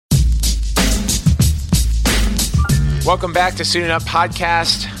Welcome back to Suiting Up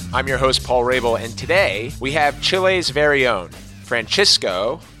Podcast. I'm your host, Paul Rabel, and today we have Chile's very own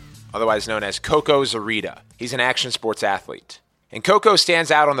Francisco, otherwise known as Coco Zarita. He's an action sports athlete. And Coco stands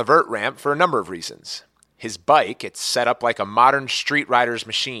out on the vert ramp for a number of reasons. His bike, it's set up like a modern street rider's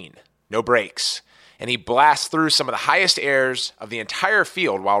machine. No brakes. And he blasts through some of the highest airs of the entire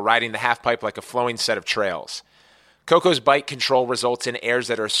field while riding the half pipe like a flowing set of trails. Coco's bike control results in airs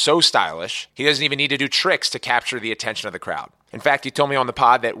that are so stylish, he doesn't even need to do tricks to capture the attention of the crowd. In fact, he told me on the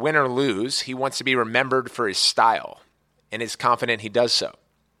pod that win or lose, he wants to be remembered for his style, and is confident he does so.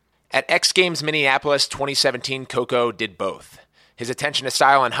 At X Games Minneapolis 2017, Coco did both. His attention to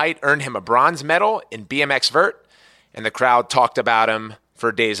style and height earned him a bronze medal in BMX vert, and the crowd talked about him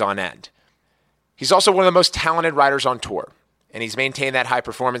for days on end. He's also one of the most talented riders on tour, and he's maintained that high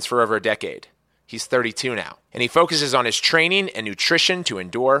performance for over a decade. He's 32 now, and he focuses on his training and nutrition to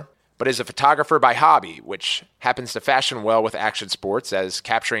endure, but is a photographer by hobby, which happens to fashion well with action sports, as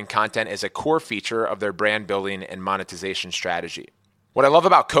capturing content is a core feature of their brand building and monetization strategy. What I love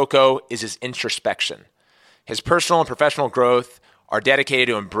about Coco is his introspection. His personal and professional growth are dedicated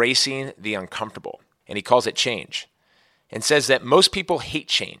to embracing the uncomfortable, and he calls it change, and says that most people hate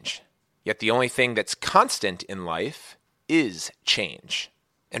change, yet the only thing that's constant in life is change.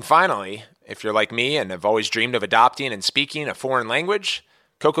 And finally, if you're like me and have always dreamed of adopting and speaking a foreign language,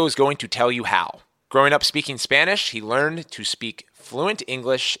 Coco is going to tell you how. Growing up speaking Spanish, he learned to speak fluent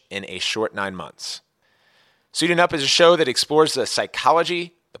English in a short 9 months. Suiting Up is a show that explores the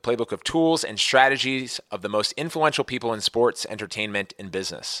psychology, the playbook of tools, and strategies of the most influential people in sports, entertainment, and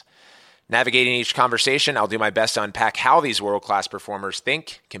business. Navigating each conversation, I'll do my best to unpack how these world-class performers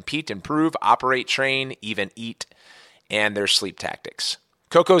think, compete, improve, operate, train, even eat, and their sleep tactics.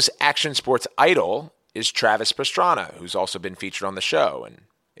 Coco's action sports idol is Travis Pastrana, who's also been featured on the show. And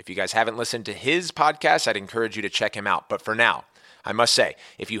if you guys haven't listened to his podcast, I'd encourage you to check him out. But for now, I must say,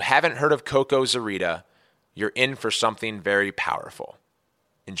 if you haven't heard of Coco Zarita, you're in for something very powerful.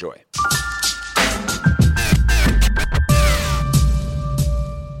 Enjoy.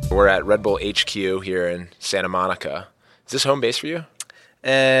 We're at Red Bull HQ here in Santa Monica. Is this home base for you?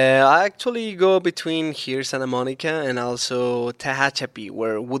 I actually go between here, Santa Monica, and also Tehachapi,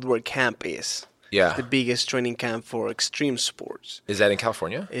 where Woodward Camp is. Yeah. It's the biggest training camp for extreme sports. Is that in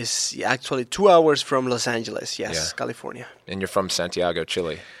California? It's actually 2 hours from Los Angeles, yes, California. And you're from Santiago,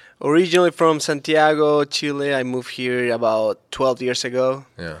 Chile? Originally from Santiago, Chile. I moved here about 12 years ago.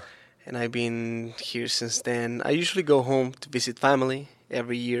 Yeah. And I've been here since then. I usually go home to visit family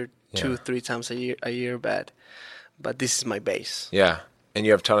every year, 2-3 times a year, but this is my base. Yeah. And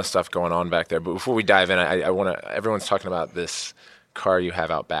you have a ton of stuff going on back there. But before we dive in, I want to. Everyone's talking about this car you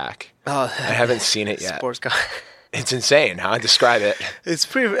have out back. Oh, I haven't seen it yet. Sports car. It's insane, huh? Describe it. It's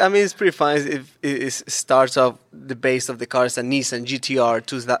pretty fun. It starts off, the base of the car is a Nissan GTR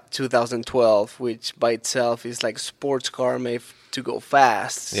 2012, which by itself is like a sports car made to go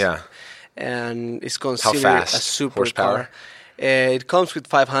fast. Yeah. And it's considered a super horsepower? car. It comes with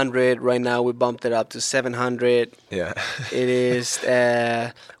 500. Right now, we bumped it up to 700. Yeah. It is,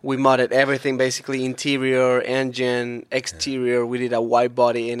 we modded everything, basically, interior, engine, exterior. We did a wide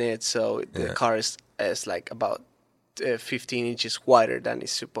body in it, so the car is like about 15 inches wider than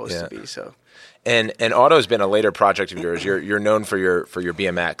it's supposed to be. So, and auto's been a later project of yours. You're known for your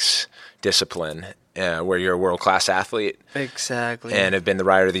BMX discipline, where you're a world-class athlete. Exactly. And have been the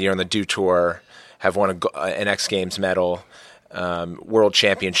rider of the year on the Dew Tour, have won an X Games medal. World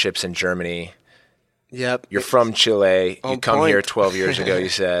Championships in Germany. Yep. You're from Chile. You come point. here 12 years ago, you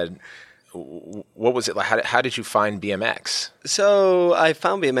said. What was it like? How did you find BMX? So I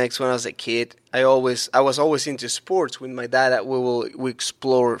found BMX when I was a kid. I was always into sports. With my dad, we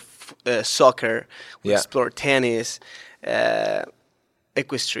explore soccer, we explore tennis,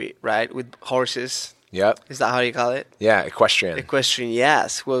 equestrian, right, with horses. Yep. Is that how you call it? Yeah, equestrian. Equestrian,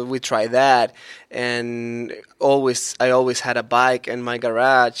 yes. Well, we tried that, and I always had a bike in my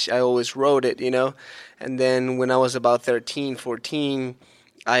garage. I always rode it, And then when I was about 13, 14,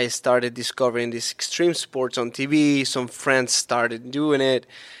 I started discovering these extreme sports on TV. Some friends started doing it,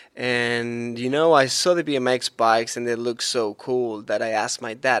 and I saw the BMX bikes, and they looked so cool that I asked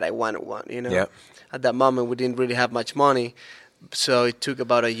my dad. I wanted one, Yep. At that moment, we didn't really have much money, so it took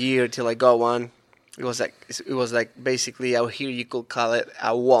about a year till I got one. It was like basically out here you could call it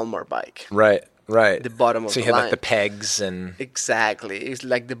a Walmart bike. Right. The bottom of the line. So you had like the pegs and... Exactly. It's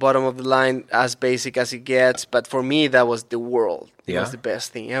like the bottom of the line, as basic as it gets. But for me, that was the world. It was the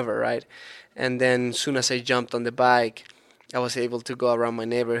best thing ever, right? And then as soon as I jumped on the bike, I was able to go around my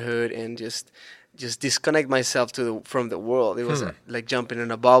neighborhood and just just disconnect myself from the world. It was like jumping in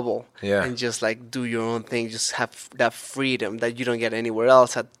a bubble and just like do your own thing. Just have that freedom that you don't get anywhere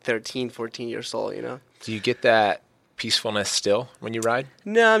else at 13, 14 years old, you know? Do you get that peacefulness still when you ride?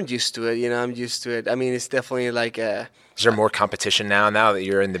 No, I'm used to it, you know, I'm used to it. I mean, it's definitely like Is there more competition now that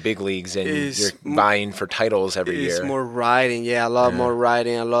you're in the big leagues and you're vying for titles every year? It's more riding, a lot more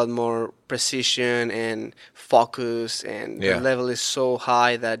riding, a lot more precision and focus, and the level is so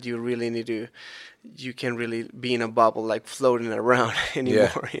high that you really need to, you can't really be in a bubble like floating around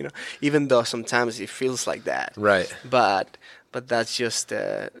anymore, you know, even though sometimes it feels like that. Right. But that's just,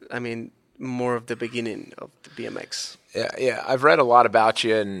 I mean, more of the beginning of the BMX. Yeah. I've read a lot about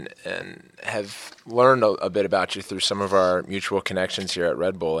you and have learned a bit about you through some of our mutual connections here at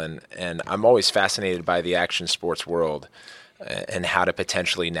Red Bull, and I'm always fascinated by the action sports world and how to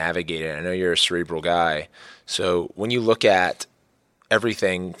potentially navigate it. I know you're a cerebral guy, so when you look at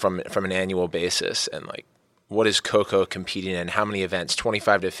everything from an annual basis and like what is Coco competing in, how many events,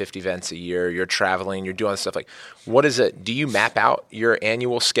 25 to 50 events a year, you're traveling, you're doing stuff, like what is it? Do you map out your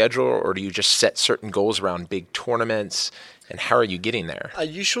annual schedule, or do you just set certain goals around big tournaments, and how are you getting there? I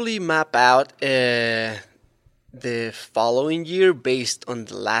usually map out the following year based on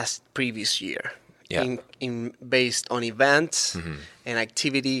the previous year. In based on events and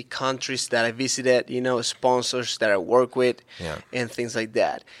activity, countries that I visited, you know, sponsors that I work with, and things like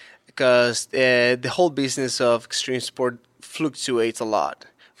that. Because the whole business of extreme sport fluctuates a lot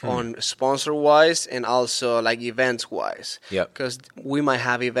on sponsor-wise and also like events-wise. Because we might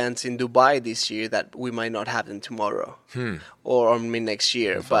have events in Dubai this year that we might not have them tomorrow or next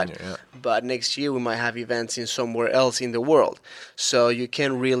year. But next year we might have events in somewhere else in the world. So you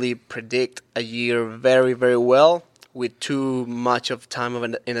can't really predict a year very, very well with too much of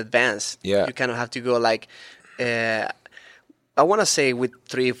time in advance. You kind of have to go like... I want to say with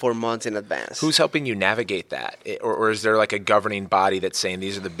 3 or 4 months in advance. Who's helping you navigate that? Or is there like a governing body that's saying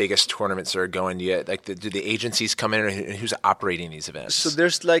these are the biggest tournaments that are going to you? Like, do the agencies come in, or who's operating these events? So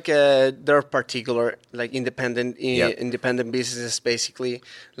there's like there are particular like independent businesses, basically,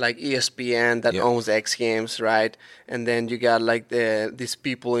 like ESPN that owns X Games, right? And then you got like these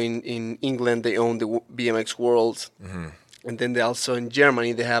people in England, they own the BMX World. And then they also in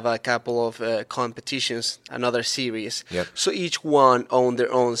Germany, they have a couple of competitions, another series. So each one own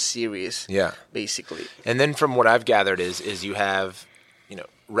their own series, basically. And then from what I've gathered is you have, you know,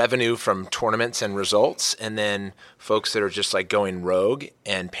 revenue from tournaments and results, and then folks that are just like going rogue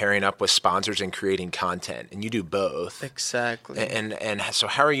and pairing up with sponsors and creating content. And you do both. Exactly. And so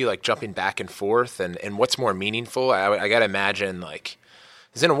how are you like jumping back and forth, and what's more meaningful? I got to imagine like,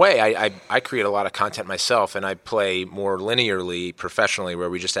 because in a way, I create a lot of content myself, and I play more linearly professionally, where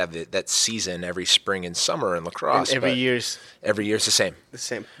we just have that season every spring and summer in lacrosse. And every year's the same. The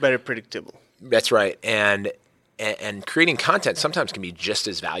same, very predictable. That's right, and creating content sometimes can be just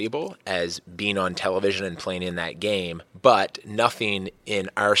as valuable as being on television and playing in that game. But nothing in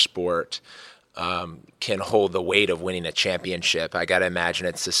our sport can hold the weight of winning a championship. I got to imagine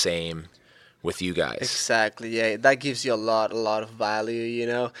it's the same with you guys. Exactly, yeah. That gives you a lot of value, you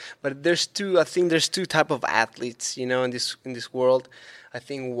know. But I think there's two type of athletes, you know, in this world. I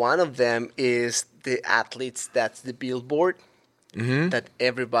think one of them is the athletes that's the billboard that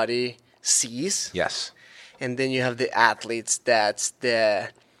everybody sees. Yes. And then you have the athletes that's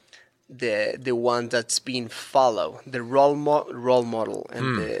the one that's being followed, the role model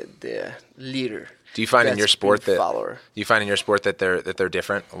and the leader. Do you find in your sport that they're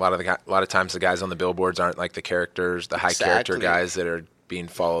different? A lot of times the guys on the billboards aren't like the characters, the high character guys that are being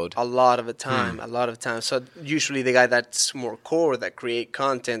followed. A lot of the time. So usually the guy that's more core, that create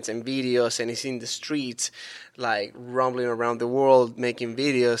content and videos and is in the streets, like rumbling around the world making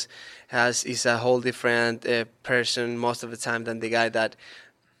videos, is a whole different person most of the time than the guy that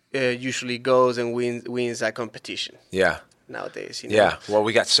usually goes and wins a competition. Nowadays, you know? Yeah, well,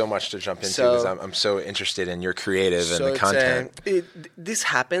 we got so much to jump into because I'm so interested in your creative and the content. This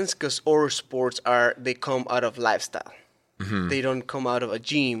happens because our sports they come out of lifestyle. They don't come out of a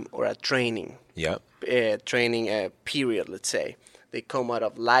gym or a training. Training period, let's say. They come out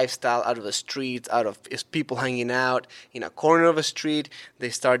of lifestyle, out of the streets, out of people hanging out in a corner of a street. They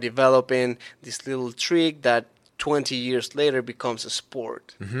start developing this little trick that 20 years later becomes a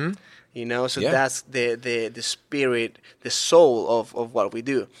sport. You know, so that's the spirit, the soul of what we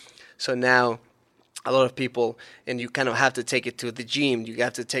do. So now a lot of people, and you kind of have to take it to the gym. You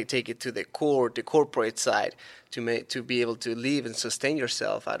have to take it to the corporate side to be able to live and sustain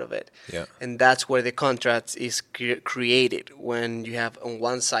yourself out of it. And that's where the contract is created, when you have on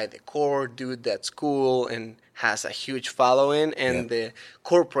one side the core dude that's cool and has a huge following, and the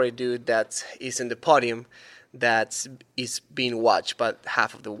corporate dude that is in the podium that is being watched by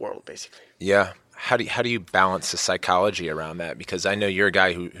half of the world, basically. Yeah. How do you balance the psychology around that? Because I know you're a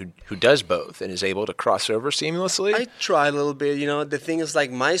guy who does both and is able to cross over seamlessly. I try a little bit. The thing is,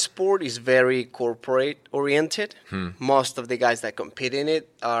 like, my sport is very corporate oriented. Most of the guys that compete in it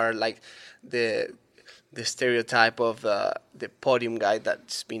are like the stereotype of the podium guy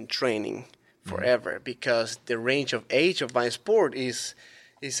that's been training forever, because the range of age of my sport is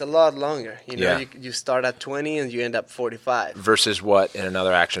a lot longer. You start at 20 and you end up 45. Versus what in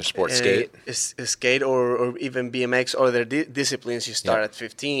another action sport? Skate? Skate or even BMX or other disciplines, you start at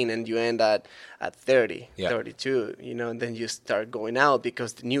 15 and you end at 30, 32, and then you start going out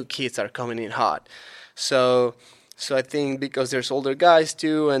because the new kids are coming in hot. So I think because there's older guys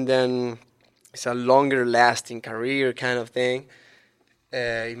too, and then it's a longer lasting career kind of thing,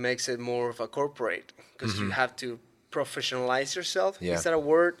 it makes it more of a corporate, because you have to professionalize yourself. Yeah. Is that a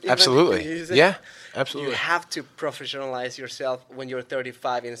word? Absolutely. Yeah, absolutely. You have to professionalize yourself when you're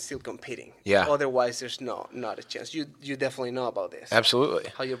 35 and still competing. Yeah. Otherwise, there's not a chance. You definitely know about this. Absolutely.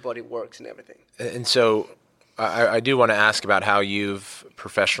 How your body works and everything. And so I do want to ask about how you've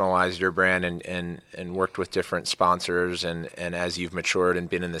professionalized your brand and worked with different sponsors and as you've matured and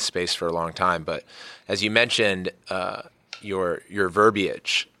been in this space for a long time. But as you mentioned, your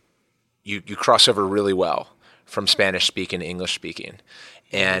verbiage, you cross over really well from Spanish speaking to English speaking.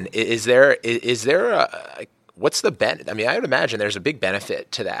 And is there a what's the benefit? I mean, I would imagine there's a big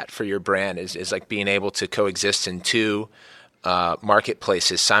benefit to that for your brand is like being able to coexist in two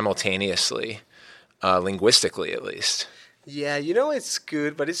marketplaces simultaneously, linguistically at least. Yeah, it's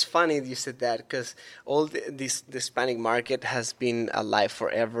good, but it's funny you said that, because all the Hispanic market has been alive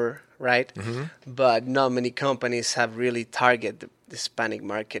forever, right? Mm-hmm. But not many companies have really targeted the Hispanic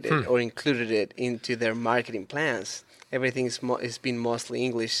market or included it into their marketing plans. Everything is been mostly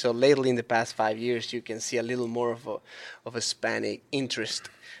English. So lately, in the past 5 years, you can see a little more of a Hispanic interest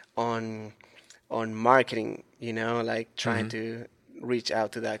on marketing. Like trying to reach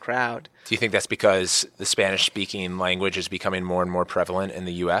out to that crowd. Do you think that's because the Spanish-speaking language is becoming more and more prevalent in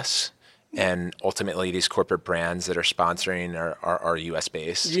the U.S.? And ultimately, these corporate brands that are sponsoring are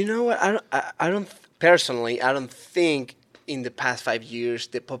U.S.-based? You know what? I don't personally. I don't think in the past 5 years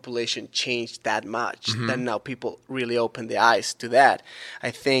the population changed that much. That now people really open their eyes to that.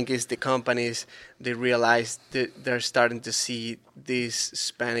 I think it's the companies, they realize that they're starting to see these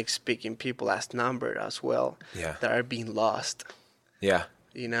Hispanic-speaking people as numbered as well. Yeah. That are being lost. Yeah.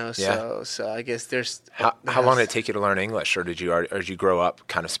 So I guess there's. How long did it take you to learn English, or did you grow up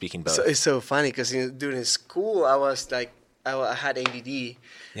kind of speaking both? So it's so funny because during school I was like I had ADD.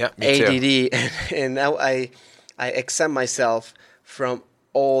 Yeah, me too. and now I exempt myself from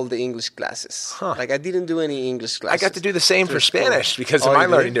all the English classes. Huh. Like I didn't do any English classes. I got to do the same for Spanish because of my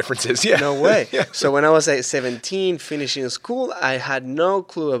learning differences. Yeah. No way. Yeah. So when I was 17, finishing school, I had no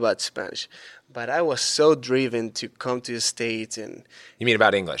clue about Spanish. But I was so driven to come to the States and... You mean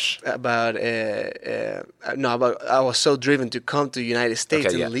about English? I was so driven to come to the United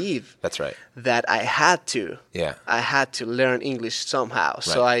States and leave. That's right. That I had to. Yeah. I had to learn English somehow. Right.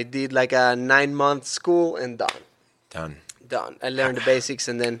 So I did like a 9-month school and done. I learned the basics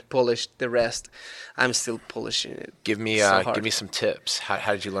and then polished the rest. I'm still polishing it. Give me some tips.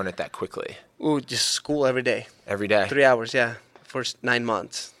 How did you learn it that quickly? Just school every day. Every day? 3 hours, yeah. First 9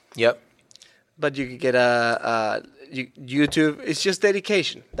 months. Yep. But you could get YouTube. It's just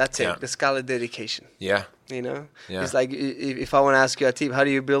dedication. That's it. Let's call it dedication. Yeah. Yeah. It's like if I want to ask you a tip, how do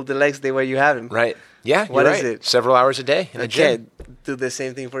you build the legs the way you have them? Right. Yeah, What you're is right. it? Several hours a day in the gym. Do the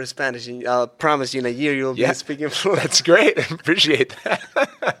same thing for Spanish. And I'll promise you in a year you'll be speaking fluent. That's great. Appreciate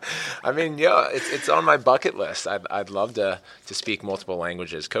that. I mean, it's on my bucket list. I'd love to speak multiple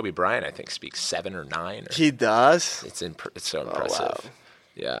languages. Kobe Bryant, I think, speaks 7 or 9. He does? It's so impressive. Wow.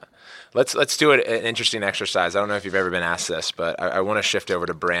 Yeah. Let's do an interesting exercise. I don't know if you've ever been asked this, but I want to shift over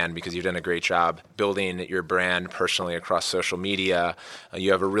to brand because you've done a great job building your brand personally across social media.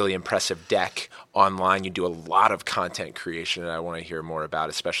 You have a really impressive deck online. You do a lot of content creation that I want to hear more about,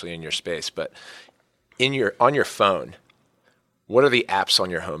 especially in your space. But on your phone, what are the apps on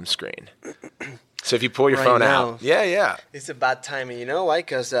your home screen? So if you pull your phone out. Yeah. It's a bad timing. You know why?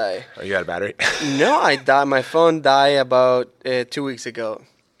 Because Are you out of battery? No, my phone died about 2 weeks ago.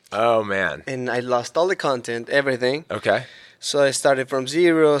 Oh, man. And I lost all the content, everything. Okay. So I started from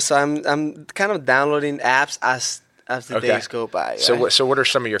zero. So I'm kind of downloading apps as the days go by. Right? So what are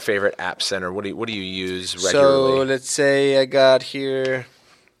some of your favorite apps then, or what do you use regularly? So let's say I got here,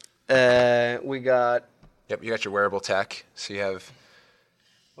 we got... Yep, you got your wearable tech. So you have...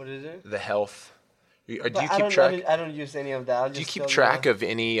 What is it? The health Do you But keep track? I don't use any of that. Do you keep track of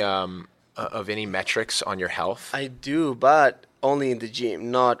any metrics on your health? I do, but only in the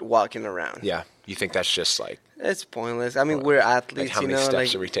gym, not walking around. Yeah. You think that's just like It's pointless. I mean, we're athletes, how many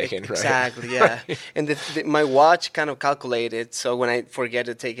steps are we taking, right? Exactly, yeah. And my watch kind of calculated, so when I forget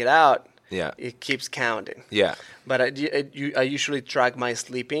to take it out, yeah, it keeps counting. yeah. But I usually track my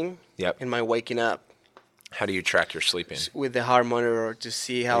sleeping Yep. and my waking up How do you track your sleeping? with the heart monitor to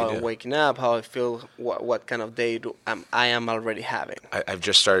see how I'm waking up, how I feel, what kind of day I am already having. I've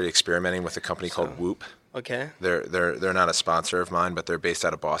just started experimenting with a company called Whoop. Okay. They're not a sponsor of mine, but they're based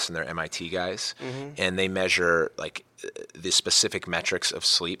out of Boston. They're MIT guys, and they measure like the specific metrics of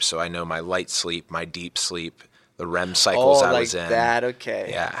sleep. So I know my light sleep, my deep sleep, the REM cycles I was in. Oh, like that, okay.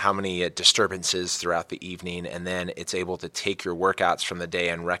 Yeah, how many disturbances throughout the evening, and then it's able to take your workouts from the day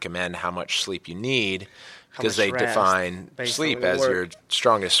and recommend how much sleep you need because they define sleep as your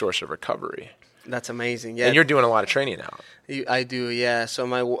strongest source of recovery. That's amazing. Yeah. And you're doing a lot of training now. I do, yeah. So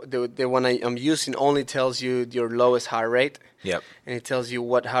the one I'm using only tells you your lowest heart rate. Yep. And it tells you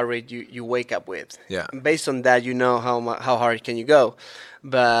what heart rate you wake up with. Yeah. And based on that, you know how hard can you go.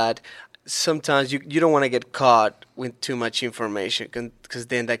 But sometimes you don't want to get caught with too much information because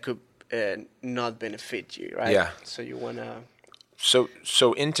then that could not benefit you, right? Yeah. So you want to... So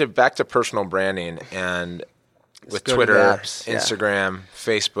back to personal branding and with go to Twitter, the apps, yeah. Instagram,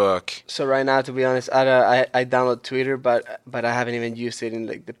 Facebook. So right now, to be honest, I download Twitter, but I haven't even used it in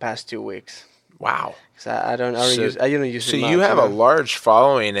like the past 2 weeks. Wow. So I don't use it. So much, you have a large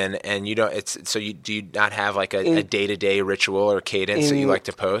following, and you don't. Do you not have like a day-to-day ritual or cadence that you like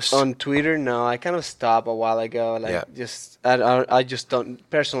to post on Twitter? No, I kind of stopped a while ago. I just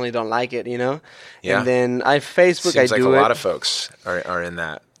don't like it, you know. Yeah. And then Facebook. Seems I like do a it. lot of folks are in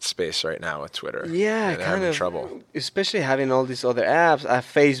that space right now with Twitter. Yeah, they're kind having of trouble. Especially having all these other apps. I have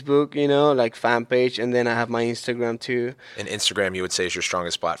Facebook, you know, like fan page, and then I have my Instagram too. And Instagram, you would say, is your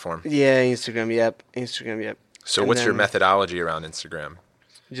strongest platform. Yeah, Instagram, yep. So what's your methodology around Instagram?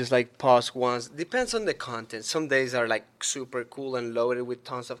 Just like post once. Depends on the content. Some days are like super cool and loaded with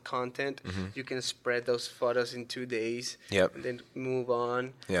tons of content. Mm-hmm. You can spread those photos in 2 days. Yep. And then move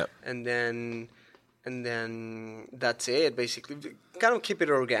on. Yep. And then that's it, basically. Kind of keep it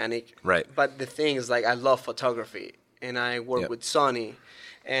organic. Right. But the thing is, like, I love photography, and I work with Sony.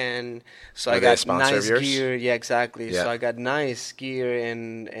 And so Are I they a got sponsor nice of yours? gear. Yeah, exactly. Yeah. So I got nice gear,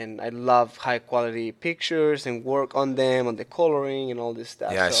 and I love high quality pictures and work on them, on the coloring and all this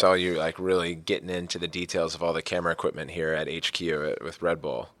stuff. Yeah, I So- saw you like really getting into the details of all the camera equipment here at HQ with Red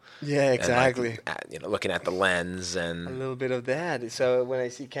Bull. Yeah, exactly. And like, looking at the lens A and little bit of that. So when I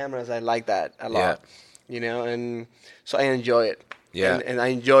see cameras, I like that a lot. You know, and so I enjoy it. Yeah. And I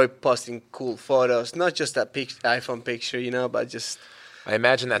enjoy posting cool photos, not just that iPhone picture, you know, but just... I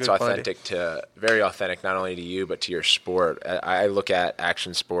imagine that's Good quality. very authentic, not only to you, but to your sport. I look at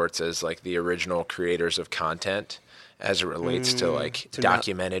action sports as like the original creators of content as it relates to like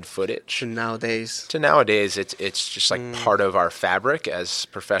documented footage. To nowadays. To nowadays, it's just like part of our fabric as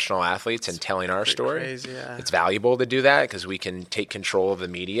professional athletes and telling our story. crazy, yeah. It's valuable to do that because we can take control of the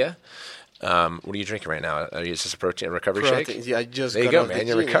media. What are you drinking right now? Is this a protein recovery shake? Yeah, I just There you got go, off the man.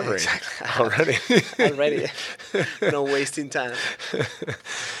 You're gym. recovering already. Already. No wasting time.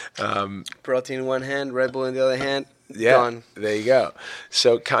 Protein in one hand, Red Bull in the other hand. Yeah, Gone. there you go.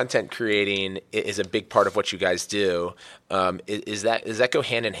 So content creating is a big part of what you guys do. Does that go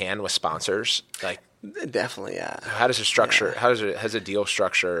hand in hand with sponsors? Like, Definitely, yeah. how does it structure? How does a deal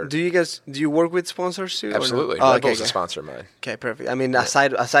structure? Do you work with sponsors too? or no? Absolutely, Oh, Red Bull's okay. a sponsor of mine. Okay, perfect. I mean,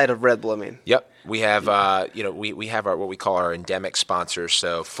 aside of Red Bull, I mean. Yep, we have we have what we call our endemic sponsors,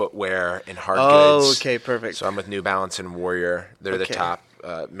 so footwear and hard Oh, goods. okay, perfect. So I'm with New Balance and Warrior. They're the Okay. top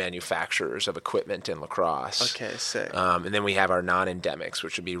manufacturers of equipment in lacrosse. Okay, sick. And then we have our non-endemics,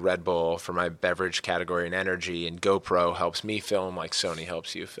 which would be Red Bull for my beverage category and energy, and GoPro helps me film like Sony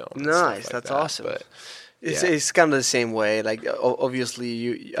helps you film. and stuff Nice, like that's that. awesome. But It's yeah. it's kind of the same way. Like obviously,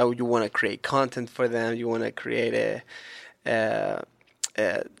 you want to create content for them. You want to create that's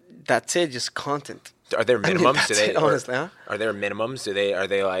it, just content. Are there I mean, minimums? that's it, honestly, huh? Are there minimums? Are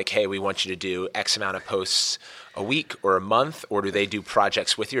they like, hey, we want you to do X amount of posts a week or a month, or do they do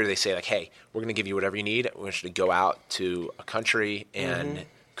projects with you, or do they say like, hey, we're going to give you whatever you need. We want you to go out to a country and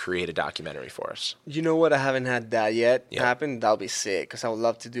create a documentary for us. You know what? I haven't had that yet Yeah. happen. That'll be sick because I would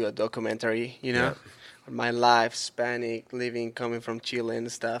love to do a documentary. You know, my life, Hispanic, living, coming from Chile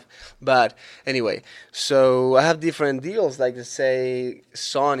and stuff. But anyway, so I have different deals. Like to say,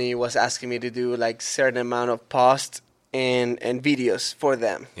 Sony was asking me to do like certain amount of posts and videos for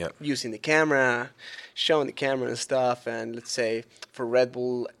them, Yep. using the camera, showing the camera and stuff. And let's say for Red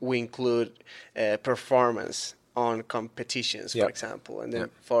Bull, we include performance on competitions, Yep. for example, and then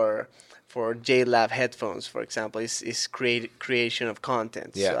Yep. for JLab headphones, for example, is creation of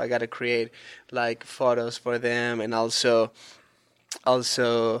content. Yeah. So I got to create like photos for them, and also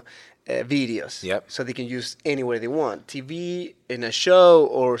videos. Yep. So they can use anywhere they want, TV, in a show,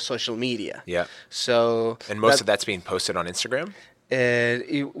 or social media. Yeah. So And most of that's being posted on Instagram?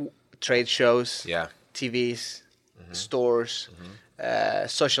 trade shows, Yeah. TVs, stores,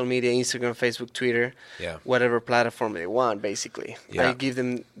 social media, Instagram, Facebook, Twitter, Yeah. whatever platform they want, basically. Yeah. I give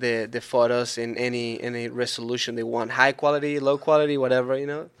them the photos in any resolution they want, high quality, low quality, whatever, you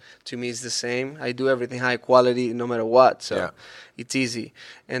know. To me, it's the same. I do everything high quality no matter what, so Yeah. it's easy.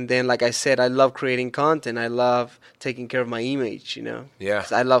 And then, like I said, I love creating content. I love taking care of my image, you know. Yeah.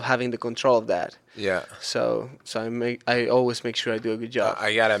 'Cause I love having the control of that. Yeah. So I always make sure I do a good job.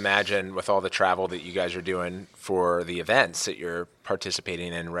 I got to imagine with all the travel that you guys are doing for the events that you're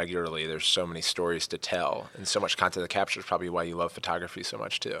participating in regularly, there's so many stories to tell and so much content to capture is probably why you love photography so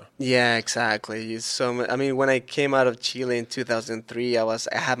much too. Yeah, exactly. It's I mean, when I came out of Chile in 2003, I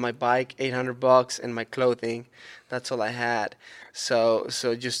had my bike, $800, and my clothing. That's all I had. So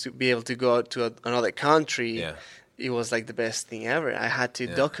just to be able to go to another country, Yeah. it was like the best thing ever. I had to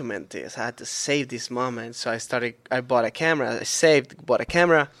document this. I had to save this moment. So I bought a camera. Bought a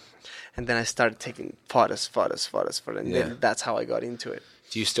camera, and then I started taking photos, and then that's how I got into it.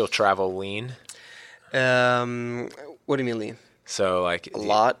 Do you still travel lean? What do you mean lean? So like A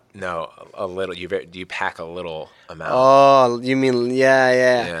lot? No, a little. Do you pack a little amount? Oh, you mean yeah.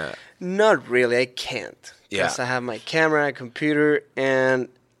 Yeah. Not really. I can't. Yeah. Because I have my camera, computer, and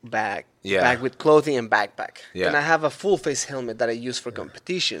bag. Yeah. Bag with clothing and backpack. Yeah. And I have a full face helmet that I use for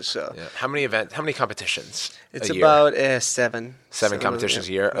competition. So Yeah. How many competitions? it's a year? about seven. Seven competitions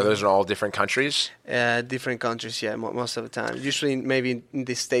a year. Are those in all different countries? Different countries, yeah, most of the time. Usually maybe in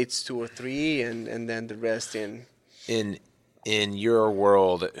the States 2 or 3, and then the rest in. In your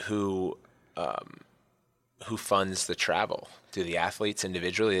world, who funds the travel? Do the athletes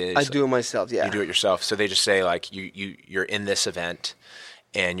individually? I do it myself, yeah. You do it yourself. So they just say like you're in this event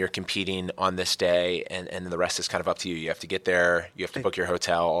and you're competing on this day, and the rest is kind of up to you. You have to get there, you have to book your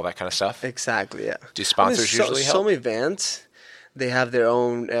hotel, all that kind of stuff. Exactly, yeah. Do sponsors usually help? Some events, they have their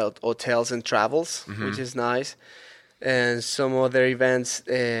own hotels and travels, which is nice. And some other events,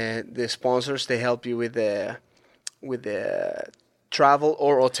 the sponsors, they help you with the travel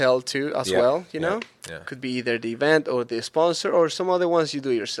or hotel too as well, you know? Yeah. Could be either the event or the sponsor, or some other ones you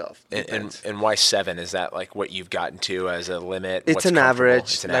do yourself. And why 7? Is that like what you've gotten to as a limit? It's What's an comfortable?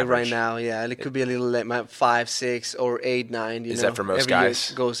 average, It's an like average. right now, yeah. It could be a little late, 5, 6, or 8, 9. Is that for most Every year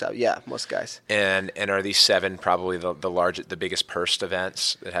guys? it goes out, yeah, most guys. And are these 7 probably the biggest pursed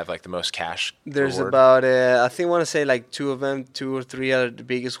events that have like the most cash? There's reward? about I think I want to say like 2 of them, 2 or 3 are the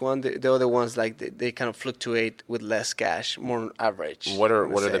biggest one. The other ones like they kind of fluctuate with less cash, more average. What are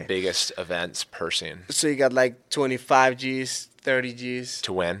the say. biggest events pursing So you got like 25 Gs, 30 Gs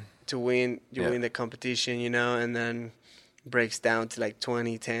to win? to win. You Yeah. win the competition, you know, and then breaks down to like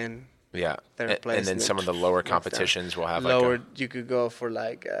 20, 10. Yeah, Third place, and then and some of the then lower breaks down. competitions will have Lower, like you could go for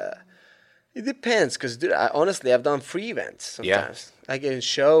like. It depends, because honestly, I've done free events sometimes. Like in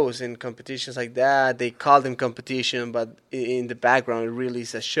shows and competitions like that, they call them competition, but in the background, it really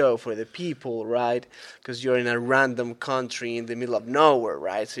is a show for the people, right? Because you're in a random country in the middle of nowhere,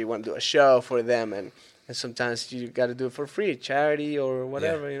 right? So you want to do a show for them, and sometimes you got to do it for free, charity or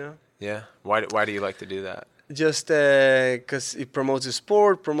whatever, you know? yeah. Why do you like to do that? Just because it promotes the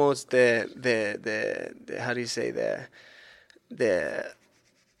sport, promotes the how do you say the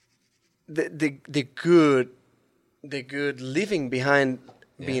good living behind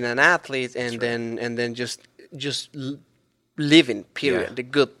being an athlete, and then just living, period. Yeah. The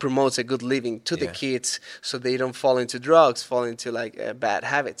good promotes a good living to the Yeah. kids, so they don't fall into drugs, fall into like bad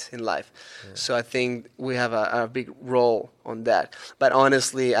habits in life. So I think we have a big role on that. But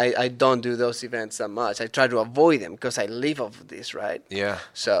honestly, I don't do those events that much. I try to avoid them because I live off of this, right? Yeah.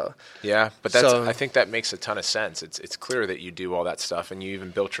 So Yeah, but I think that makes a ton of sense. It's clear that you do all that stuff, and you even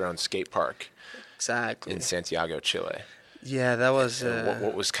built your own skate park exactly. in Santiago, Chile. Yeah, that was.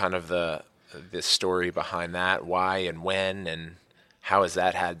 What was kind of the story behind that? Why and when, and how has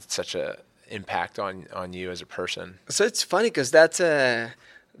that had such a impact on you as a person? So it's funny because that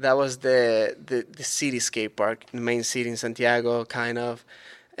was the city skate park, the main city in Santiago, kind of,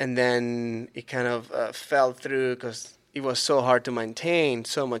 and then it kind of fell through because it was so hard to maintain,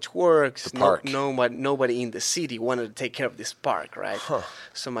 so much work. The park. Nobody in the city wanted to take care of this park, right? Huh.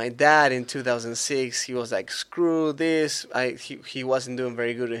 So my dad in 2006, he was like, screw this. He wasn't doing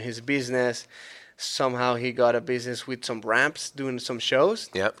very good in his business. Somehow he got a business with some ramps, doing some shows.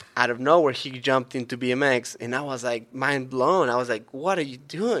 Yep. Out of nowhere, he jumped into BMX, and I was like mind blown. I was like, "What are you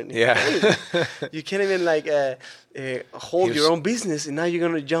doing? Yeah. You can't even like hold your own business, and now you're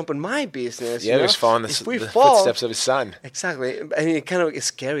gonna jump on my business." Yeah, you he was know? following the footsteps of his son. Exactly. I mean, it kind of is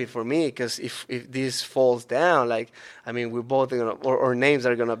scary for me because if this falls down, like, I mean, we're both gonna, our names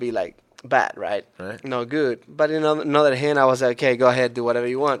are gonna be like bad, right? Right. No good. But on the other hand, I was like, okay, go ahead, do whatever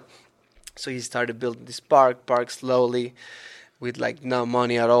you want. So he started building this park slowly, with like no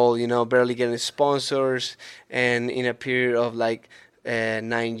money at all, barely getting sponsors. And in a period of like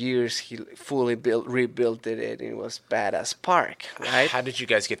 9 years, he fully rebuilt it, and it was badass park, right? How did you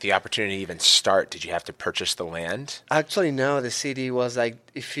guys get the opportunity to even start? Did you have to purchase the land? Actually, no. The city was like,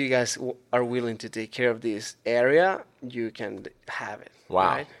 if you guys are willing to take care of this area, you can have it.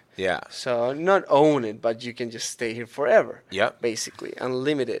 Wow. Right? Yeah. So not own it, but you can just stay here forever. Yep. Basically,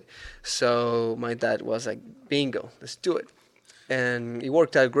 unlimited. So my dad was like, bingo, let's do it. And it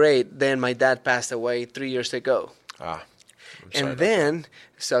worked out great. Then my dad passed away 3 years ago. Ah. And then,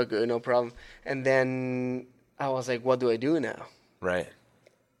 so good, no problem. And then I was like, what do I do now? Right.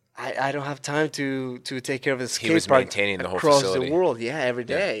 I don't have time to take care of the skate He was park maintaining the whole across facility. the world. Yeah, every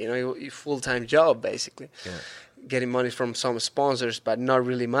day. Full-time job, basically. Yeah. Getting money from some sponsors, but not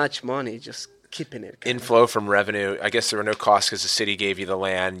really much money, just keeping it. Inflow from revenue. I guess there were no costs because the city gave you the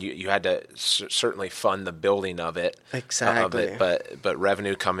land. You had to certainly fund the building of it. Exactly. But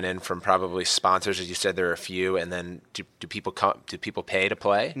revenue coming in from probably sponsors, as you said, there are a few. And then do people come? Do people pay to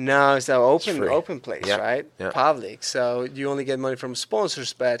play? No, it's an open place, Yep. right? Yep. Public. So you only get money from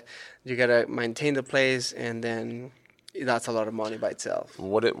sponsors, but you gotta maintain the place, and then that's a lot of money by itself.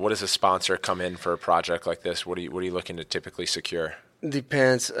 What does a sponsor come in for a project like this? What are you looking to typically secure?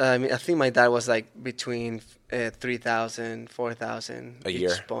 Depends. I mean, I think my dad was like between 3,000, 4,000 a each year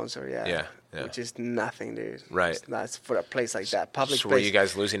sponsor. Yeah. Which is nothing, dude. Right. That's for a place like that. Public So place. were you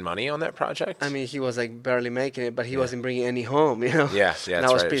guys losing money on that project? I mean, he was like barely making it, but he wasn't bringing any home, Yeah, and that's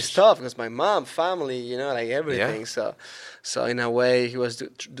I was right. pissed off because my mom, family, like everything. So in a way, he was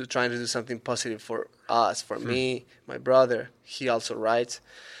trying to do something positive for us, for me, my brother. He also writes,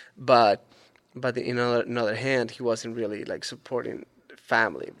 but in another hand, he wasn't really like supporting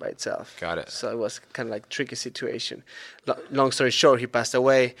family by itself. Got it. So it was kind of like tricky situation. Long story short, he passed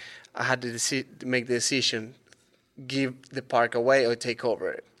away. I had to make the decision, give the park away or take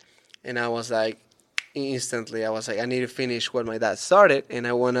over it. And I was like, instantly, I need to finish what my dad started, and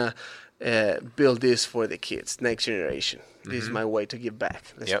I want to build this for the kids, next generation. This is my way to give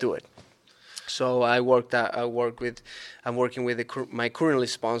back. Let's do it. So I'm working with my currently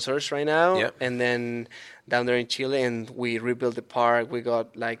sponsors right now, and then down there in Chile, and we rebuilt the park. We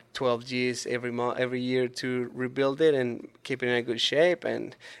got like 12 Gs every year to rebuild it and keep it in a good shape,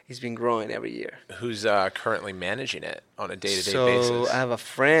 and it's been growing every year. Who's currently managing it on a day-to-day So basis? I have a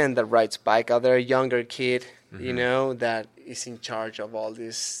friend that rides bike out there, a younger kid, that is in charge of all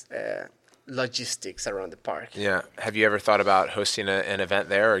this logistics around the park. Yeah. Have you ever thought about hosting an event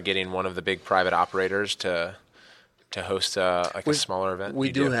there, or getting one of the big private operators to host a smaller event?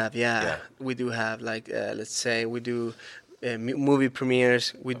 We do have. We do have, like, let's say we do movie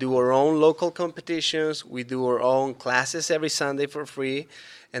premieres. We do our own local competitions. We do our own classes every Sunday for free.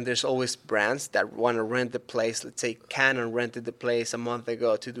 And there's always brands that want to rent the place. Let's say Canon rented the place a month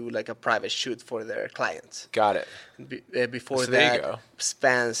ago to do like a private shoot for their clients. Got it. Before So that, there you go.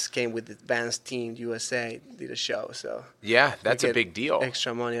 Vans came with the Vans Team USA, did a show. So Yeah, that's we a get big deal.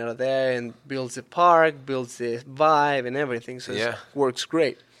 extra money out of there, and builds the park, builds the vibe and everything. So it works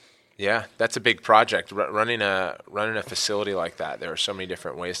great. Yeah, that's a big project. Running a facility like that, there are so many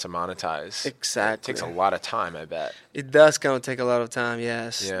different ways to monetize. Exactly. It takes a lot of time, I bet. It does kind of take a lot of time,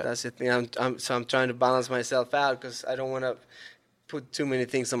 yes. Yeah. That's the thing. I'm trying to balance myself out because I don't want to put too many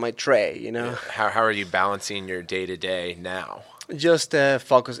things on my tray, How are you balancing your day-to-day now? Just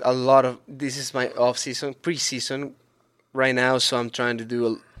focus a lot of, this is my off-season, pre-season right now, so I'm trying to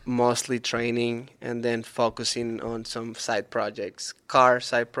do mostly training and then focusing on some side projects, car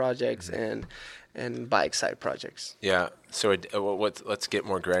side projects and bike side projects. Yeah. So let's get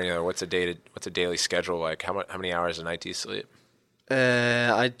more granular. What's a daily schedule like? How many hours a night do you sleep?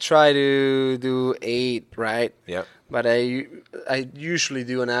 I try to do 8, right? Yep. But I usually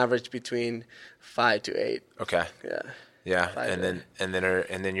do an average between 5 to 8. Okay. Yeah. Yeah, Try and that.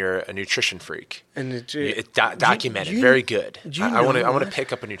 then you're a nutrition freak. And it, Documented, you- very good. you I want to know what?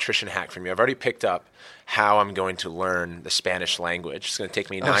 pick up a nutrition hack from you. I've already picked up how I'm going to learn the Spanish language. It's going to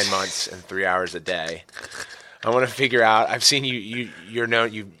take me 9 months and 3 hours a day. I want to figure out. I've seen you're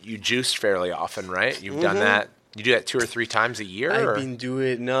known you juiced fairly often, right? You've done that. You do that 2 or 3 times a year. I've been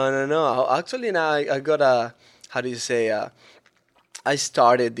doing no. Actually, now I got a, how do you say? I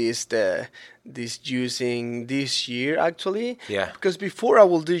started this juicing this year actually. Yeah. Because before I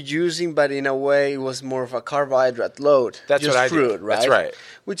will do juicing, but in a way it was more of a carbohydrate load. That's just what I fruit, do. right? That's right.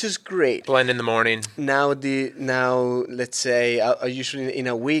 Which is great. Blend in the morning. Now let's say I usually in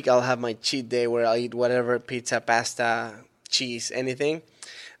a week I'll have my cheat day where I'll eat whatever, pizza, pasta, cheese, anything.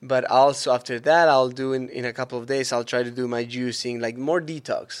 But also after that I'll do in a couple of days I'll try to do my juicing, like more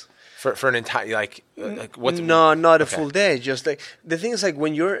detox. For an entire like what's No, not a okay. full day. Just like the thing is, like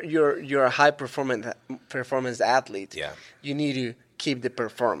when you're a high performance athlete, Yeah. you need to keep the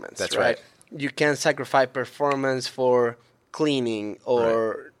performance. That's right. You can't sacrifice performance for cleaning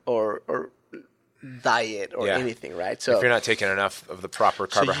or diet or Yeah. anything, right? So If you're not taking enough of the proper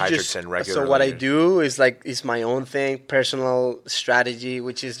so you carbohydrates just- and regularly. So what I do is like it's my own thing, personal strategy,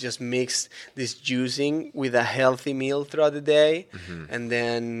 which is just mix this juicing with a healthy meal throughout the day, and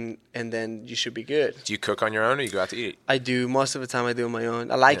then you should be good. Do you cook on your own or you go out to eat? I do most of the time. I do on my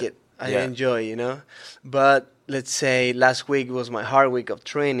own. I like Yeah. it. I Yeah. enjoy, But let's say last week was my hard week of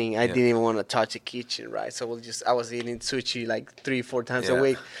training. I didn't even want to touch a kitchen, right? So I was eating sushi like 3-4 times Yeah. a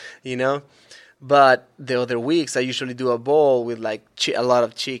week, But the other weeks, I usually do a bowl with like a lot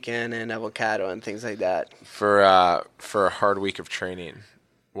of chicken and avocado and things like that. For a hard week of training,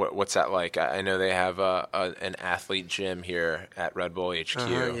 what's that like? I know they have an athlete gym here at Red Bull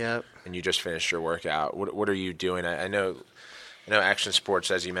HQ, Yep. and you just finished your workout. What are you doing? I know action sports,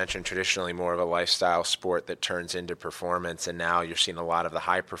 as you mentioned, traditionally more of a lifestyle sport that turns into performance, and now you're seeing a lot of the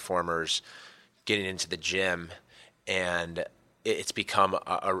high performers getting into the gym, and it's become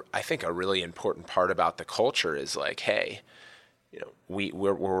I think a really important part about the culture is like, hey,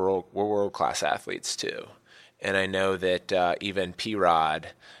 we're world class athletes too, and I know that even P-Rod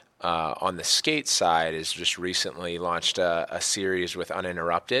on the skate side has just recently launched a series with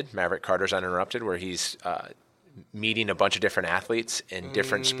Uninterrupted, Maverick Carter's Uninterrupted, where he's meeting a bunch of different athletes in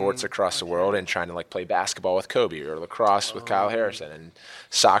different sports across the world and trying to like play basketball with Kobe or lacrosse with Kyle Harrison and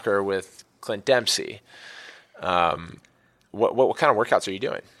soccer with Clint Dempsey. What kind of workouts are you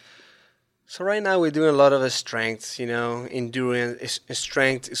doing? So right now we're doing a lot of strengths, endurance.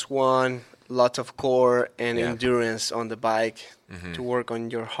 Strength is one, lots of core and endurance on the bike to work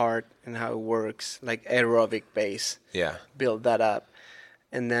on your heart and how it works, like aerobic base. Yeah. Build that up.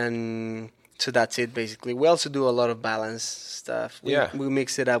 And then, so that's it basically. We also do a lot of balance stuff. We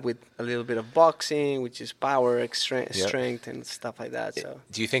mix it up with a little bit of boxing, which is power, strength and stuff like that. So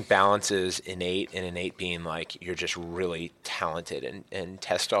do you think balance is innate, and innate being like you're just really talented and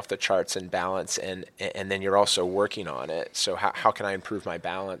test off the charts and balance, and then you're also working on it? So how can I improve my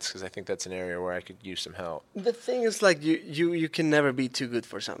balance? Because I think that's an area where I could use some help. the thing is, like you can never be too good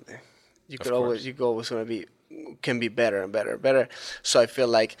for something. You always want to be, can be better and better and better. So I feel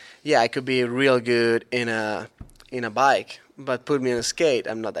like, I could be real good in a bike, but put me on a skate,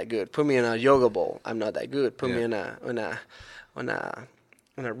 I'm not that good. Put me on a yoga ball, I'm not that good. Put me on a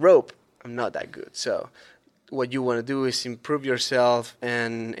rope, I'm not that good. So what you want to do is improve yourself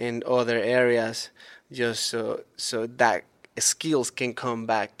and in other areas, just so that skills can come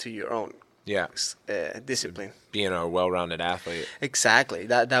back to your own discipline. Being a well-rounded athlete. Exactly.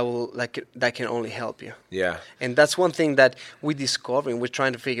 That can only help you. Yeah. And that's one thing that we discover, and we're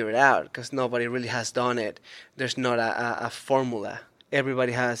trying to figure it out because nobody really has done it. There's not a formula.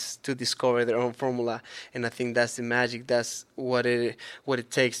 Everybody has to discover their own formula, and I think that's the magic. That's what it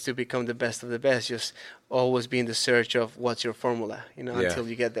takes to become the best of the best. Just always be in the search of what's your formula, until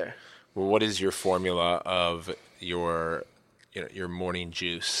you get there. Well, what is your formula of your morning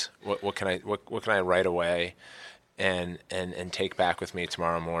juice? What can I write away and take back with me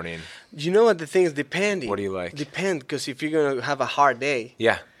tomorrow morning? You know what the thing is, depending. What do you like? Depend, because if you're gonna have a hard day,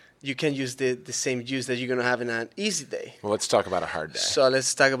 you can use the same juice that you're gonna have in an easy day. Well, let's talk about a hard day. So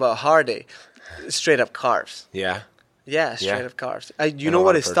let's talk about a hard day. Straight up carbs. Yeah. Yeah, straight up carbs. You And know a lot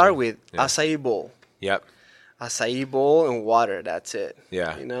what I of start protein. with? Yeah. Acai bowl. Yep. Acai bowl and water. That's it.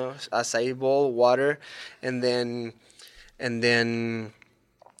 Yeah. Acai bowl, water, and then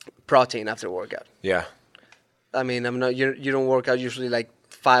protein after workout. Yeah. I mean, you don't work out usually like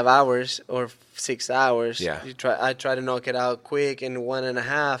 5 hours or 6 hours. Yeah. I try to knock it out quick in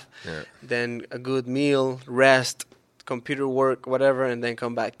 1.5. Yeah. Then a good meal, rest, computer work, whatever, and then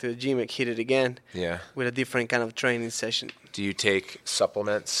come back to the gym and hit it again. Yeah. With a different kind of training session. Do you take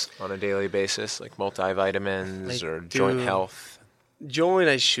supplements on a daily basis, like multivitamins or do. joint health? Joint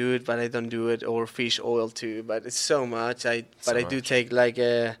I should, but I don't do it, or fish oil too. But it's so much. I do take like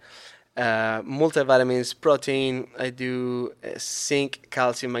multivitamins, protein. I do zinc,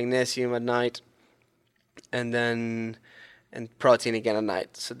 calcium, magnesium at night, and protein again at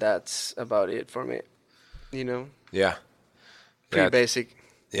night. So that's about it for me. You know. Yeah. Pretty basic.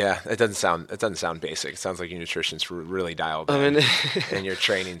 Yeah, it doesn't sound basic. It sounds like your nutrition's really dialed in, and your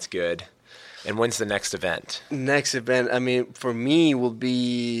training's good. And when's the next event? Next event, I mean, for me will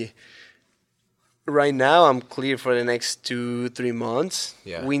be. Right now, I'm clear for the next 2-3 months.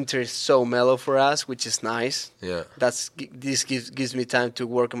 Yeah. Winter is so mellow for us, which is nice. Yeah. This gives me time to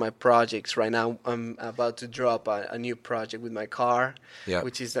work on my projects. Right now, I'm about to drop a new project with my car,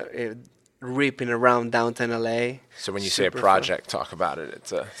 which is ripping around downtown LA. So when you say a project, talk about it.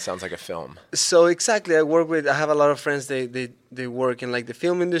 It sounds like a film. So exactly, I have a lot of friends. They work in like the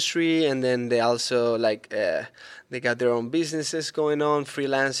film industry, and then they also like they got their own businesses going on,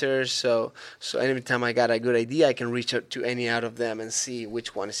 freelancers. So anytime time I got a good idea, I can reach out to any out of them and see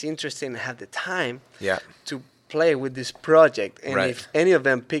which one is interesting and have the time to play with this project. And if any of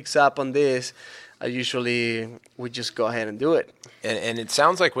them picks up on this, I usually would just go ahead and do it. And it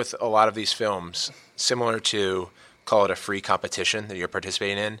sounds like with a lot of these films, similar to, call it a free competition that you're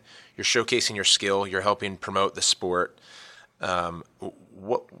participating in, you're showcasing your skill, you're helping promote the sport.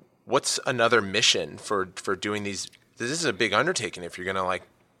 What's another mission for doing these? This is a big undertaking if you're going to like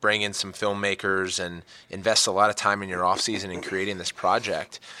bring in some filmmakers and invest a lot of time in your off season in creating this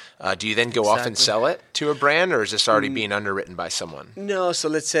project. Do you then go off and sell it to a brand, or is this already being underwritten by someone? No, so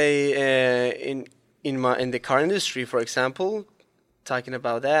let's say in the car industry, for example, talking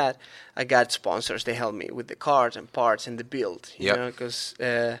about that, I got sponsors. They help me with the cars and parts and the build, you know, because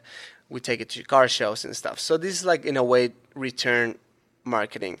we take it to car shows and stuff. So this is like, in a way, return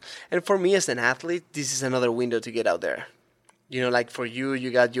marketing. And for me as an athlete, this is another window to get out there. You know, like for you, you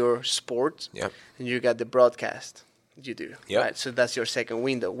got your sport and you got the broadcast. You do, right? So that's your second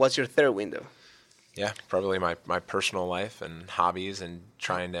window. What's your third window? Yeah, probably my personal life and hobbies and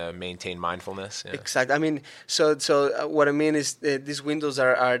trying to maintain mindfulness. Yeah. Exactly. I mean, so what I mean is these windows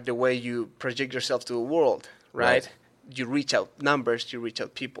are the way you project yourself to the world, right? You reach out numbers, you reach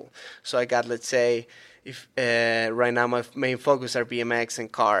out people. So I got, let's say, if right now my main focus are BMX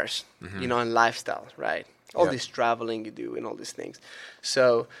and cars, you know, and lifestyle, right? All this traveling you do and all these things.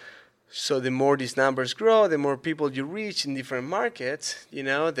 So the more these numbers grow, the more people you reach in different markets, you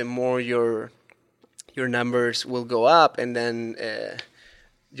know, the more your numbers will go up, and then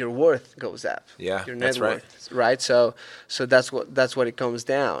your worth goes up. Yeah, your net that's right. worth, right? So that's what it comes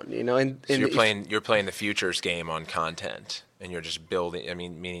down, you know. And so you're playing the futures game on content, and you're just building. I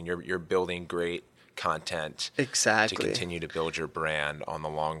mean, meaning you're building great content to continue to build your brand on the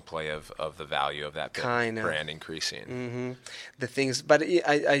long play of the value of that brand increasing. Mm-hmm. The things, but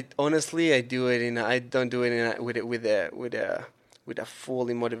I honestly I do it I don't do it with a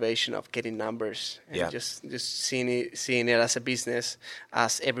full motivation of getting numbers and just seeing it as a business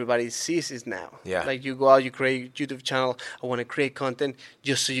as everybody sees it now. Yeah. Like you go out, you create a YouTube channel. I want to create content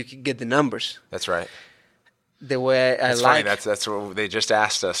just so you can get the numbers. That's right. The way That's funny. That's what they just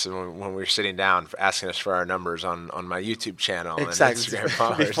asked us when we were sitting down, asking us for our numbers on my YouTube channel and Instagram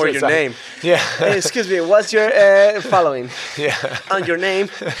followers. Before your name. Yeah. Hey, excuse me, what's your following? Yeah. On your name.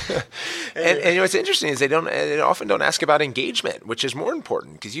 And what's interesting is they often don't ask about engagement, which is more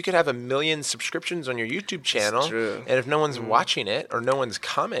important, because you could have 1 million subscriptions on your YouTube channel, and if no one's watching it or no one's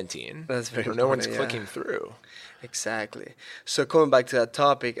commenting, or no one's clicking through. Exactly. So coming back to that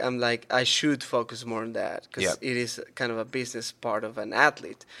topic, I'm like, I should focus more on that, because it is kind of a business part of an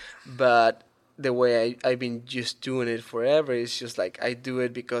athlete. But the way I've been just doing it forever is just like I do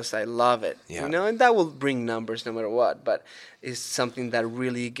it because I love it, you know, and that will bring numbers no matter what. But it's something that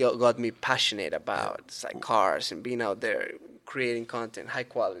really got me passionate about. It's like cars and being out there, creating content, high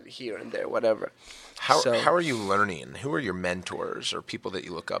quality here and there, whatever. How are you learning? Who are your mentors or people that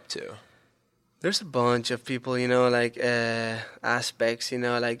you look up to? There's a bunch of people, you know, like aspects, you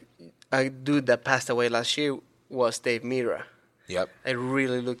know, like a dude that passed away last year was Dave Mirra. Yep. I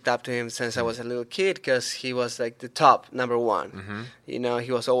really looked up to him since I was a little kid, because he was like the top number one. Mm-hmm. You know,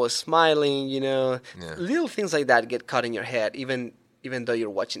 he was always smiling, you know. Yeah. Little things like that get caught in your head, even though you're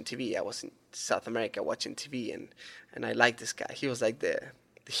watching TV. I was in South America watching TV, and I liked this guy. He was like the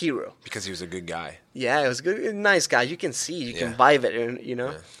hero. Because he was a good guy. Yeah, he was a nice guy. You can see, you can vibe it, you know.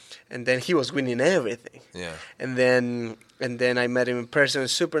 Yeah. and then he was winning everything. Yeah. And then I met him in person.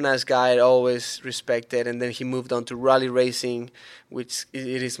 Super nice guy, always respected. And then he moved on to rally racing, which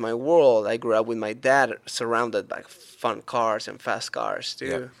it is my world. I grew up with my dad, surrounded by fun cars and fast cars too.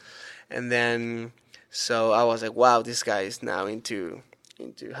 Yep. And then so I was like, wow, this guy is now into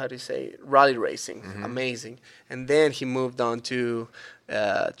how do you say, rally racing. Mm-hmm. Amazing. And then he moved on to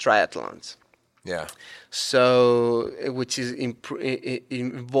triathlons. Yeah. So, which is it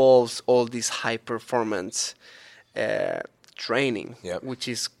involves all this high performance training, Yep. which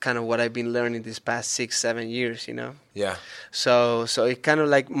is kind of what I've been learning these past 6-7 years, you know. Yeah. So it kind of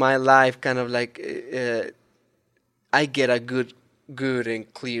like my life, kind of like I get a good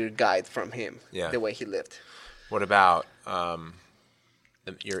and clear guide from him. Yeah. The way he lived. What about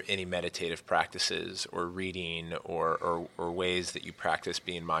your any meditative practices or reading or ways that you practice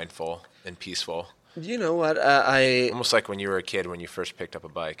being mindful and peaceful? You know what? I Almost like when you were a kid when you first picked up a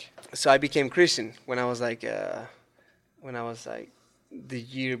bike. So I became Christian when I was like the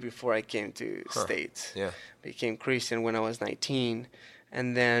year before I came to States. Yeah. Became Christian when I was 19,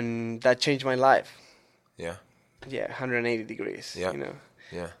 and then that changed my life. Yeah. Yeah, 180 degrees. Yeah. You know,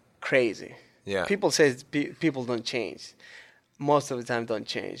 Yeah. crazy. Yeah. People say people don't change. Most of the time, don't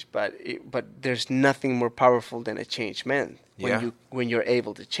change. But there's nothing more powerful than a changed man when you're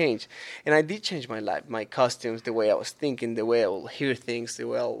able to change. And I did change my life, my costumes, the way I was thinking, the way I will hear things, the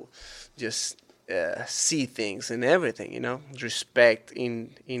way I'll just see things and everything. You know, respect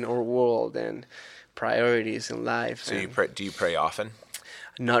in our world and priorities in life. So do you pray often?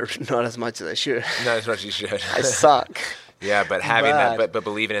 Not as much as I should. Not as much as you should. I suck. Yeah, but having but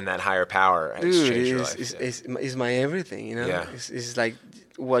believing in that higher power has changed your life. Is my everything, you know? Yeah. It's like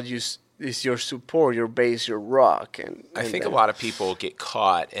what is your support, your base, your rock. And I think a lot of people get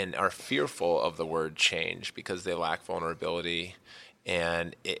caught and are fearful of the word change because they lack vulnerability,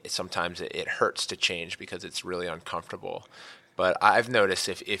 and sometimes it hurts to change because it's really uncomfortable. But I've noticed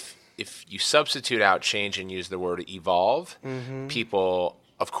if you substitute out change and use the word evolve, people,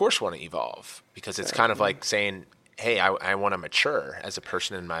 of course, want to evolve because it's kind of like saying, hey, I want to mature as a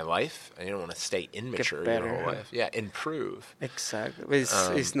person in my life. I don't want to stay immature your whole life. Yeah, improve. Exactly.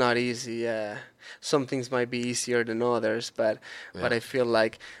 It's not easy. Yeah, some things might be easier than others, but I feel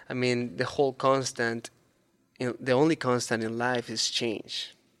like, I mean, the only constant in life is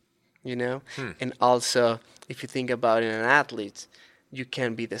change. You know, and also if you think about it, an athlete, you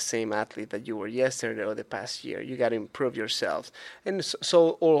can't be the same athlete that you were yesterday or the past year. You got to improve yourselves. And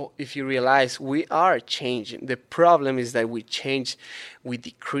or if you realize we are changing, the problem is that we change, we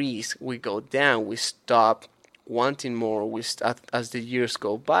decrease, we go down, we stop wanting more. As the years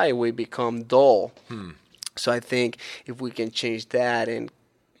go by, we become dull. So I think if we can change that and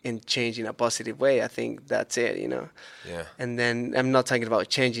change in a positive way, I think that's it, you know. Yeah. And then I'm not talking about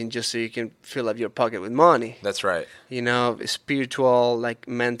changing just so you can fill up your pocket with money. That's right. You know, spiritual, like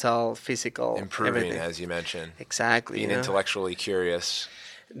mental, physical, Improving, everything. as you mentioned. Exactly. Being intellectually curious.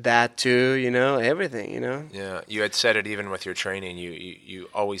 That too, you know, everything, you know. Yeah. You had said it even with your training, you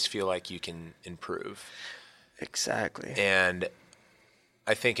always feel like you can improve. Exactly. And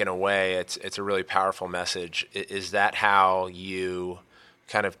I think in a way it's a really powerful message. Is that how you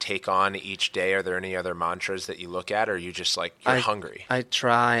kind of take on each day? Are there any other mantras that you look at, or are you just like you're hungry? I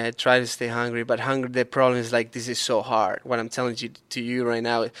try to stay hungry, but the problem is like this is so hard. What I'm telling you right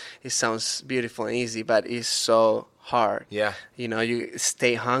now, it sounds beautiful and easy, but it's so hard. Yeah. You know, you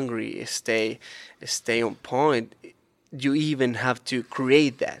stay hungry, stay on point. You even have to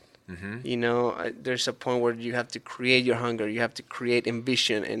create that. You know, there's a point where you have to create your hunger. You have to create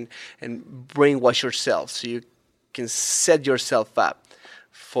ambition and brainwash yourself so you can set yourself up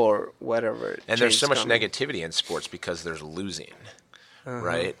for whatever. And there's so much coming. negativity in sports because there's losing,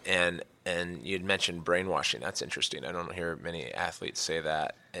 right? And you'd mentioned brainwashing. That's interesting. I don't hear many athletes say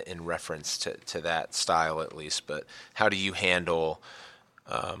that in reference to that style, at least. But how do you handle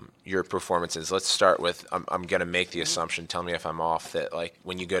your performances? Let's start with, I'm going to make the assumption, tell me if I'm off, that like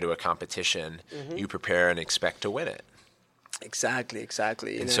when you go to a competition, you prepare and expect to win it. Exactly.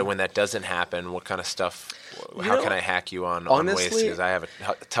 And so when that doesn't happen, what kind of stuff, how can I hack you on ways? Because I have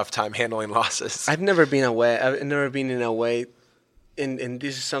a tough time handling losses. I've never been in a way, and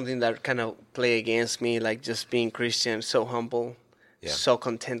this is something that kind of play against me, like just being Christian, so humble, so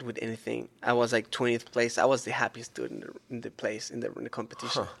content with anything. I was like 20th place. I was the happiest dude in the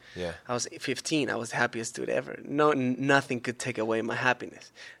competition. Yeah. I was 15. I was the happiest dude ever. Nothing could take away my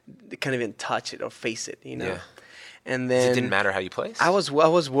happiness. They can't even touch it or face it, you know. Yeah. And then It didn't matter how you placed? I was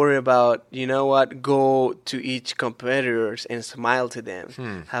worried about, you know what, go to each competitors and smile to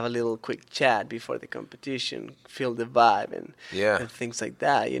them, have a little quick chat before the competition, feel the vibe and things like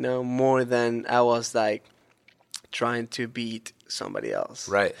that, you know, more than I was like trying to beat somebody else.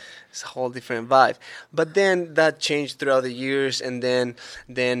 Right. It's a whole different vibe. But then that changed throughout the years, and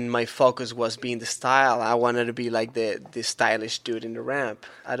then my focus was being the style. I wanted to be like the stylish dude in the ramp.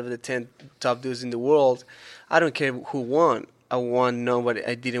 Out of the 10 top dudes in the world, I don't care who won.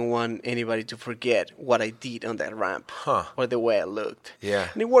 I didn't want anybody to forget what I did on that ramp or the way I looked. Yeah.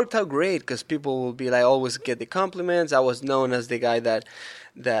 And it worked out great because people will be like, always get the compliments. I was known as the guy that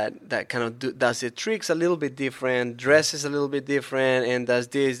kind of does the tricks a little bit different, dresses a little bit different, and does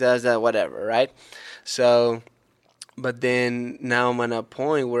this, does that, whatever, right? So, but then now I'm at a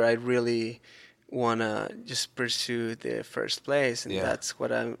point where I really want to just pursue the first place, and that's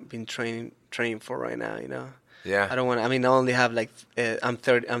what I've been training for right now, you know? Yeah. I don't want. I mean, I only have like I'm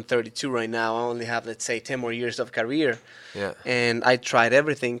 32 right now. I only have, let's say, 10 more years of career. Yeah. And I tried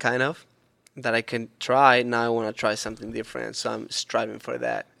everything kind of that I can try. Now I want to try something different. So I'm striving for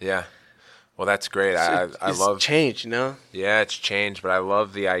that. Yeah. Well, that's great. So I love change, you know. Yeah, it's changed, but I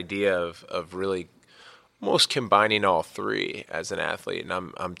love the idea of really almost combining all three as an athlete.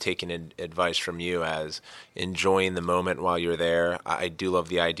 And I'm taking advice from you as enjoying the moment while you're there. I do love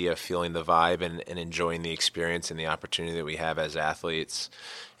the idea of feeling the vibe and enjoying the experience and the opportunity that we have as athletes.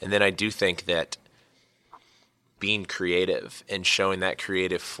 And then I do think that being creative and showing that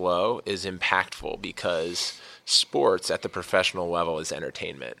creative flow is impactful because sports at the professional level is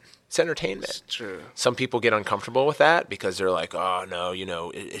entertainment. It's entertainment. It's true. Some people get uncomfortable with that because they're like, oh no, you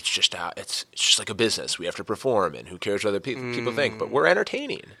know, it's just like a business. We have to perform, and who cares what other people think? But we're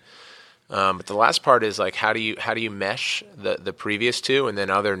entertaining. But the last part is like, how do you mesh the previous two and then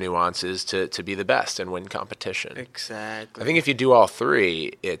other nuances to be the best and win competition? Exactly. I think if you do all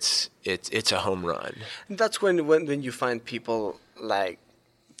three, it's a home run. And that's when you find people like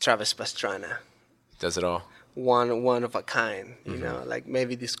Travis Pastrana. Does it all? One of a kind, you know, like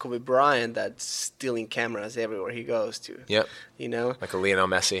maybe this Kobe Bryant that's stealing cameras everywhere he goes to. Yep. You know, like a Lionel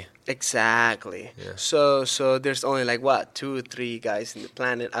Messi. Exactly. Yeah. So there's only like 2 or 3 guys in the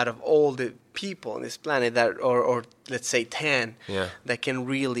planet out of all the people on this planet that, or let's say 10, that can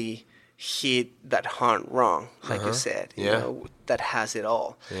really hit that home run, like you said. You know, that has it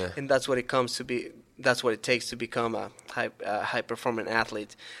all. Yeah. And that's what it comes to be. That's what it takes to become a high performing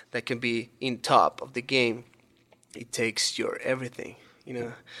athlete that can be in top of the game. It takes your everything, you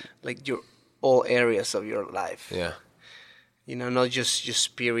know, like your all areas of your life. Yeah. You know, not just your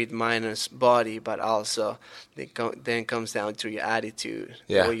spirit, mind, and body, but also then comes down to your attitude,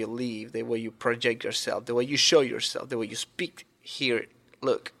 the way you live, the way you project yourself, the way you show yourself, the way you speak, hear,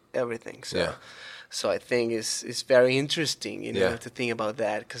 look, everything. So I think it's very interesting, you know, to think about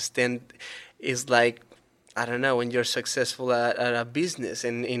that, because then it's like, I don't know, when you're successful at a business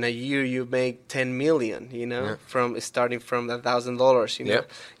and in a year you make 10 million, you know, from starting from $1,000, you know,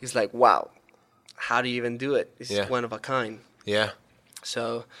 it's like, wow, how do you even do it? It's one of a kind. Yeah.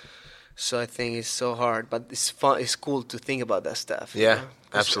 So I think it's so hard, but it's fun. It's cool to think about that stuff. Yeah, you know?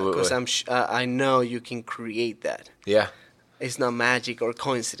 absolutely. Because I know you can create that. Yeah. It's not magic or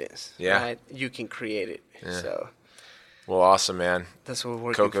coincidence. Yeah. Right? You can create it. Yeah. So. Well, awesome, man. That's what we're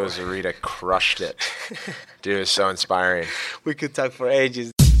working Coco for. Zarita crushed it. Dude, it was so inspiring. We could talk for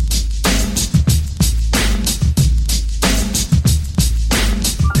ages.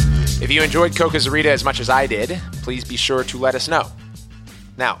 If you enjoyed Coco Zarita as much as I did, please be sure to let us know.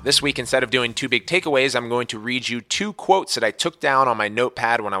 Now, this week, instead of doing 2 big takeaways, I'm going to read you 2 quotes that I took down on my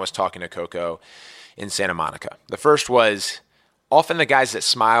notepad when I was talking to Coco in Santa Monica. The first was, often the guys that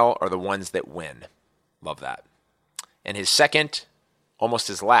smile are the ones that win. Love that. And his second, almost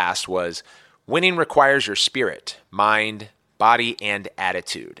his last, was, winning requires your spirit, mind, body, and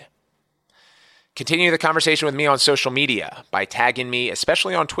attitude. Continue the conversation with me on social media by tagging me,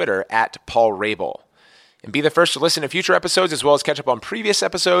 especially on Twitter, at Paul Rabel. And be the first to listen to future episodes as well as catch up on previous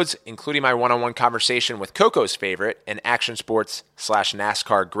episodes, including my one-on-one conversation with Coco's favorite and action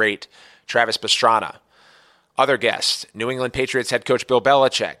sports/NASCAR great, Travis Pastrana. Other guests, New England Patriots head coach Bill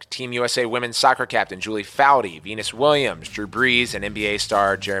Belichick, Team USA women's soccer captain Julie Foudy, Venus Williams, Drew Brees, and NBA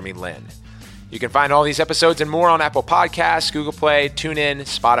star Jeremy Lin. You can find all these episodes and more on Apple Podcasts, Google Play, TuneIn,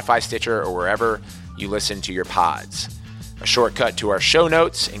 Spotify, Stitcher, or wherever you listen to your pods. A shortcut to our show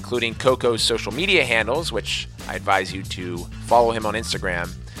notes, including Coco's social media handles, which I advise you to follow him on Instagram.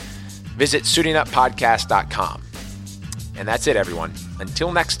 Visit suitinguppodcast.com. And that's it, everyone.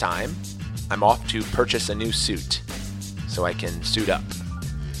 Until next time, I'm off to purchase a new suit so I can suit up.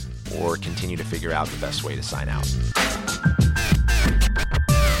 or continue to figure out the best way to sign out.